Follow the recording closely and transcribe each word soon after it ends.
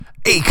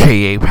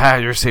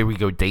AKAPAD, here we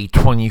go, day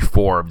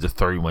 24 of the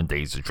 31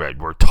 Days of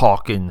Dread. We're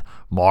talking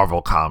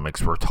Marvel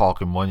Comics. We're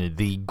talking one of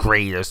the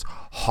greatest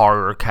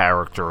horror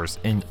characters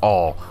in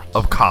all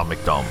of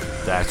comicdom.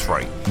 That's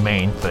right,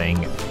 Main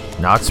Thing,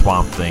 not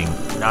Swamp Thing,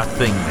 not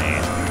Thing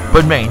Man,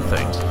 but Main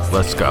Thing.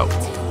 Let's go.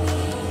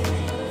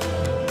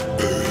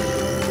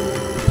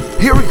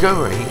 Here we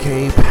go,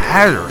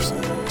 AKAPADers.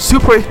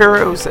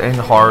 Superheroes and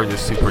horror, the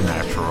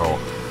supernatural.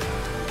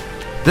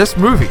 This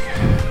movie,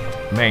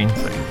 Main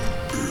Thing,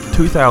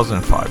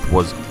 2005,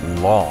 was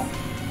long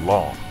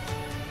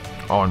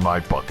on my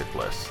bucket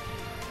list.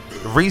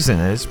 The reason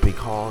is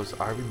because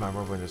I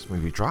remember when this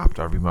movie dropped.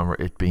 I remember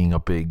it being a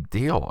big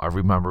deal. I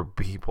remember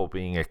people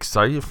being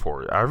excited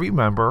for it. I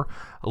remember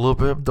a little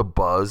bit of the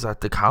buzz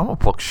at the comic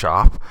book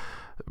shop.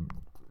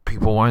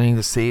 People wanting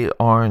to see it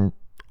on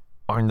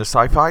the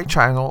Sci-Fi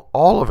Channel,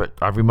 all of it.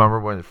 I remember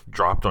when it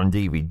dropped on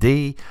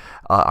DVD.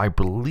 I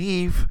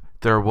believe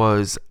there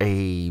was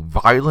a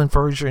violent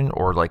version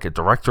or like a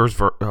director's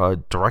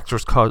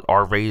cut,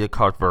 R-rated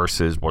cut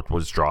versus what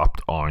was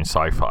dropped on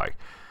Sci-Fi.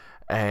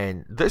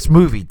 And this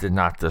movie did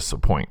not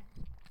disappoint.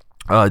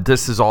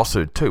 This is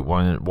also, too,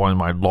 one of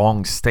my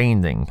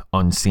long-standing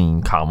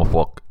unseen comic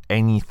book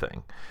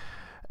anything.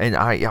 And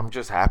I'm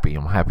just happy.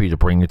 I'm happy to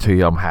bring it to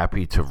you. I'm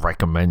happy to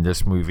recommend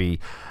this movie.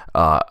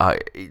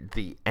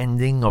 The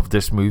ending of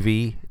this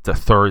movie, the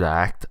third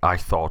act, I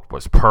thought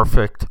was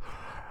perfect.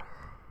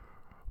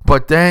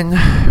 But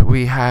then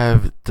we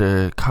have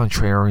the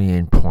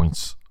contrarian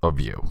points of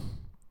view.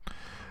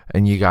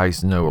 And you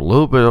guys know a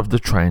little bit of the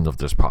trend of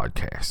this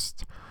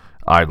podcast.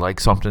 I like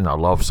something, I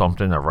love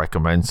something, I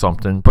recommend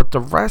something. But the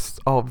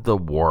rest of the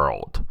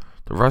world,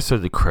 the rest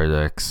of the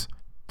critics,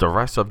 the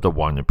rest of the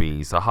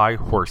wannabes, the high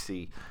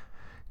horsiness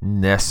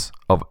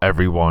of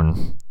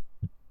everyone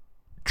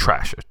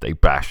trash it. They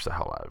bash the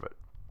hell out of it.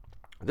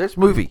 This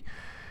movie,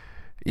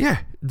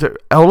 yeah, the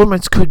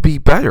elements could be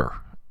better.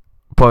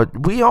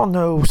 But we all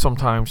know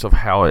sometimes of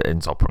how it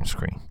ends up on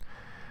screen.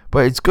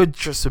 But it's good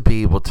just to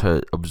be able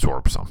to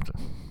absorb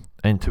something.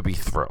 And to be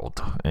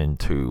thrilled. And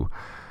to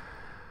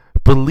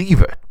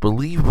believe it.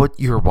 Believe what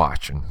you're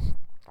watching.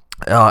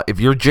 If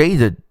you're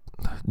jaded,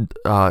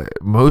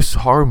 most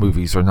horror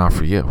movies are not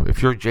for you.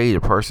 If you're a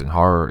jaded person,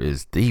 horror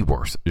is the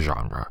worst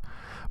genre.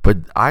 But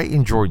I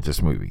enjoyed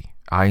this movie.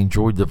 I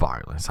enjoyed the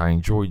violence. I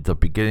enjoyed the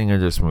beginning of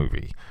this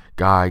movie.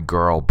 Guy,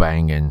 girl,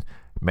 banging,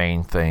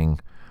 Main Thing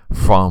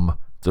from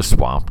the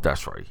swamp.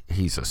 That's right.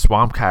 He's a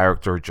swamp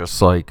character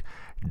just like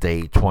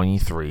Day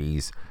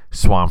 23's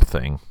Swamp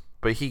Thing.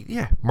 But he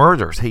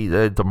murders.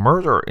 The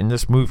murder in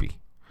this movie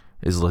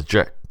is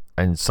legit.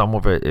 And some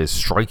of it is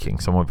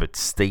striking. Some of it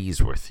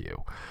stays with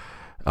you.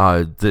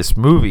 This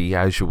movie,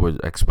 as you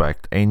would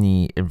expect,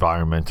 any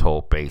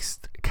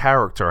environmental-based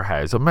character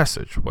has a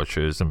message, which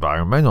is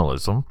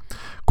environmentalism.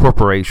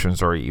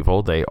 Corporations are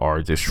evil. They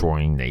are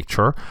destroying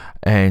nature.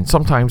 And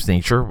sometimes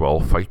nature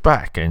will fight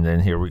back. And then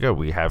here we go.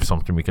 We have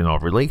something we can all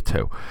relate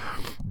to.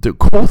 The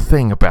cool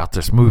thing about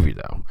this movie,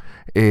 though,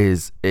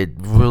 is it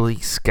really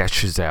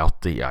sketches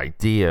out the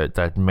idea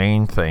that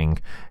Main Thing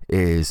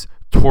is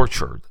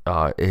tortured,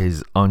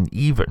 is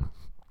uneven,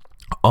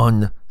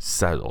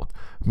 unsettled,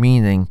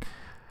 meaning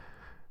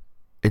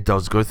it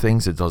does good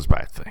things, it does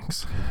bad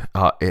things.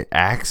 It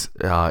acts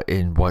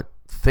in what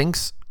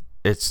thinks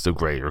it's the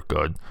greater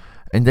good,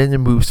 and then it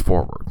moves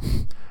forward.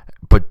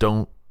 But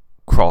don't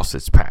cross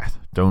its path.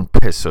 Don't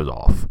piss it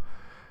off.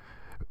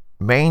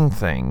 Main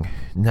Thing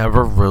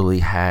never really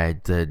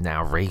had the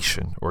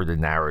narration or the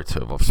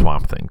narrative of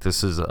Swamp Thing.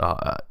 This is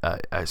a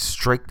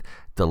strict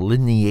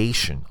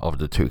delineation of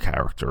the two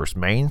characters.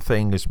 Main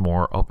Thing is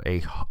more of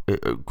a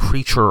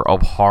creature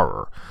of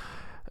horror.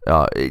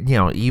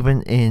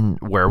 Even in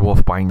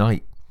Werewolf by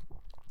Night,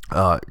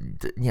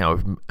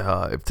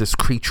 if this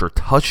creature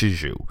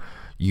touches you,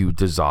 you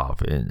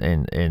dissolve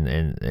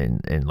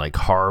in like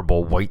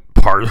horrible white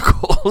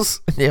particles,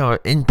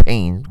 in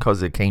pain,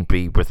 because it can't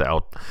be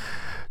without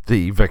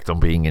the victim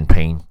being in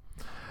pain.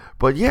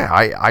 But yeah,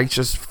 I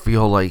just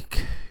feel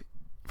like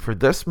for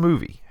this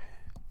movie,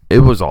 it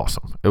was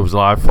awesome. It was a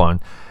lot of fun.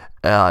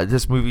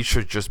 This movie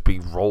should just be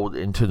rolled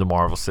into the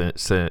Marvel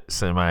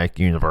Cinematic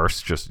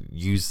Universe. Just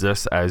use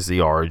this as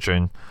the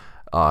origin.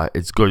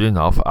 It's good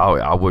enough.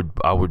 I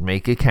would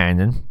make it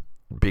canon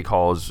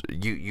because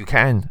you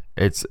can.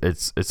 It's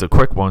a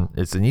quick one.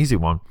 It's an easy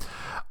one.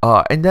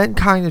 And then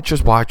kind of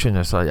just watching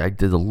this, I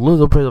did a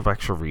little bit of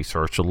extra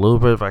research, a little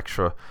bit of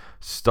extra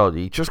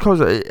study, just because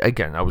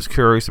again I was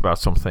curious about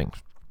some things.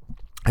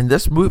 And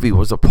this movie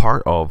was a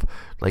part of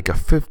like a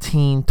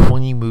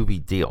 15-20 movie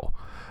deal.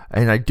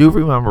 And I do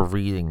remember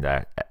reading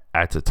that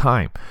at the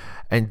time.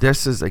 And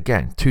this is,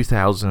 again,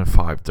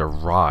 2005, the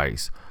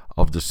rise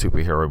of the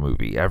superhero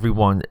movie.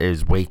 Everyone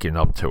is waking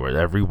up to it.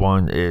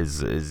 Everyone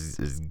is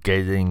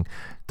getting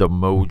the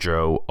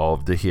mojo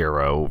of the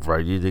hero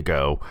ready to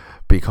go.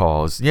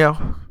 Because,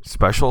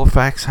 special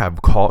effects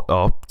have caught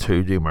up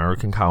to the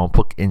American comic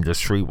book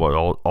industry. What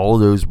all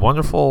those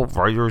wonderful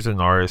writers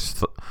and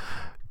artists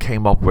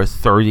came up with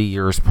 30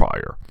 years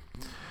prior.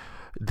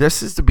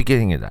 This is the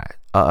beginning of that.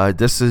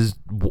 This is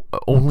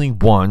only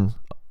one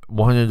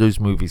of those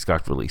movies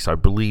got released. I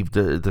believe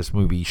this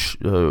movie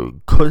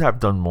could have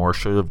done more,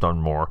 should have done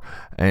more,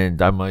 and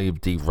that might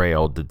have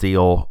derailed the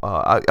deal.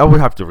 I would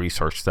have to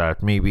research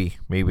that. Maybe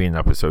an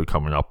episode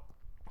coming up.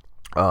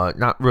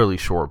 Not really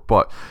sure,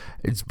 but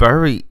it's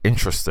very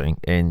interesting,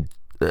 and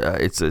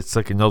it's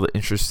like another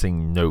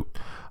interesting note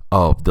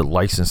of the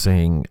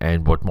licensing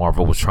and what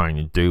Marvel was trying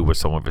to do with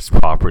some of its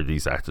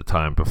properties at the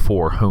time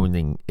before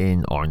honing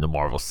in on the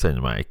Marvel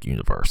Cinematic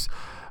Universe.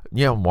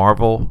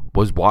 Marvel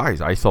was wise.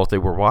 I thought they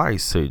were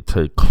wise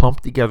to clump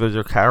together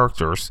their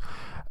characters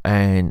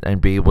and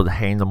be able to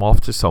hand them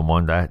off to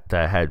someone that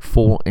had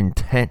full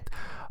intent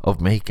of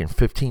making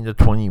 15 to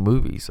 20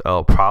 movies,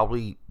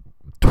 probably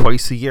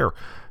twice a year.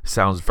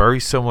 Sounds very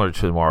similar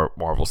to the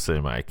Marvel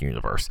Cinematic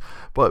Universe.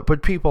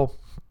 But people,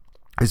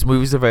 this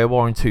movie's available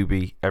on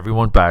Tubi.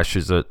 Everyone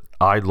bashes it.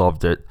 I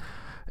loved it.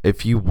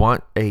 If you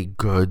want a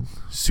good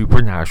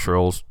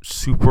supernatural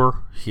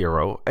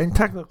superhero, and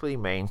technically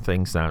Main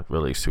Thing's not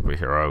really a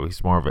superhero,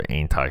 he's more of an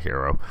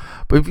anti-hero.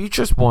 But if you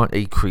just want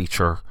a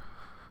creature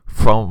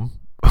from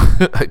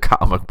a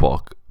comic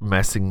book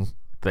messing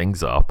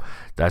things up,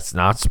 that's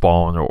not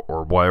Spawn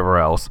or whatever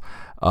else,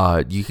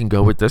 you can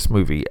go with this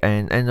movie.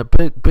 And a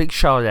big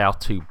shout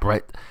out to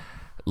Brett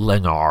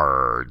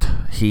Leonard.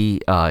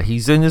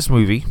 He's in this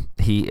movie.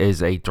 He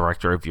is a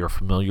director. If you're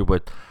familiar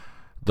with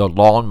The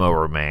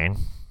Lawnmower Man,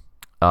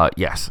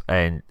 yes,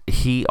 and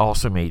he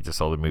also made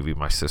this other movie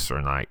my sister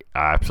and I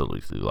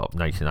absolutely love,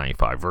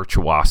 1995,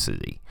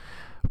 Virtuosity.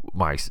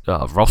 My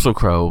Russell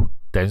Crowe,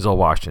 Denzel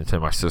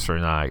Washington, my sister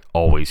and I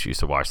always used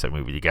to watch that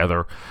movie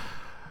together.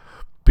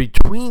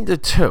 Between the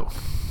two,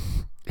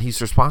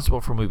 he's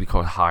responsible for a movie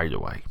called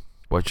Hideaway,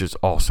 which is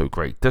also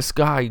great. This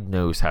guy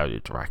knows how to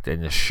direct,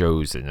 and it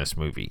shows in this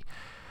movie.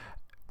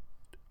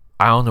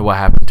 I don't know what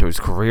happened to his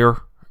career.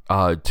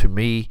 To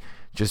me,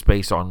 just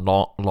based on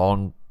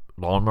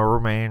Lawnmower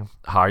Man,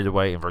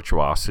 Hideaway, and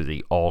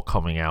Virtuosity all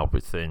coming out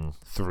within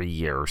 3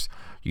 years,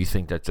 you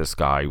think that this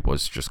guy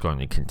was just going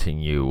to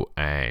continue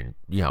and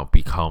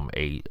become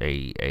a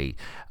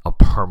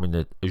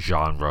permanent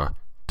genre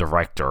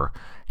director.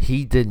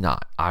 He did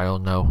not. I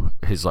don't know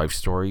his life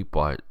story,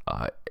 but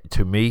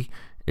to me,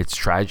 it's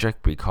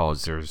tragic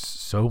because there's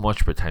so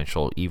much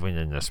potential even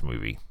in this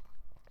movie.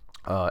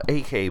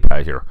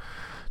 AKAPAD here,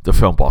 the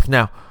film buff.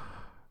 Now,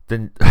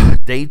 then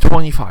day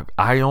 25.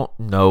 I don't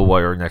know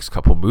what our next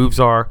couple moves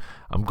are.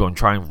 I'm going to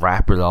try and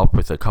wrap it up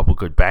with a couple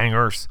good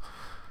bangers.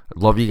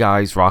 Love you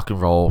guys. Rock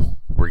and roll.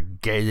 We're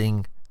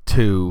getting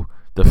to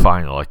the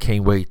final. I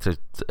can't wait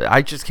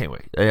I just can't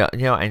wait.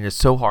 And it's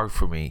so hard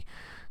for me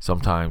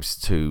sometimes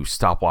to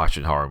stop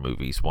watching horror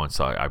movies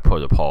once I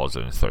put a pause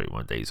in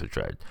 31 Days of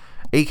Dread.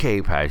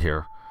 AKAPAD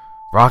here.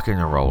 Rocking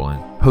and rolling.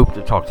 Hope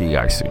to talk to you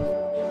guys soon.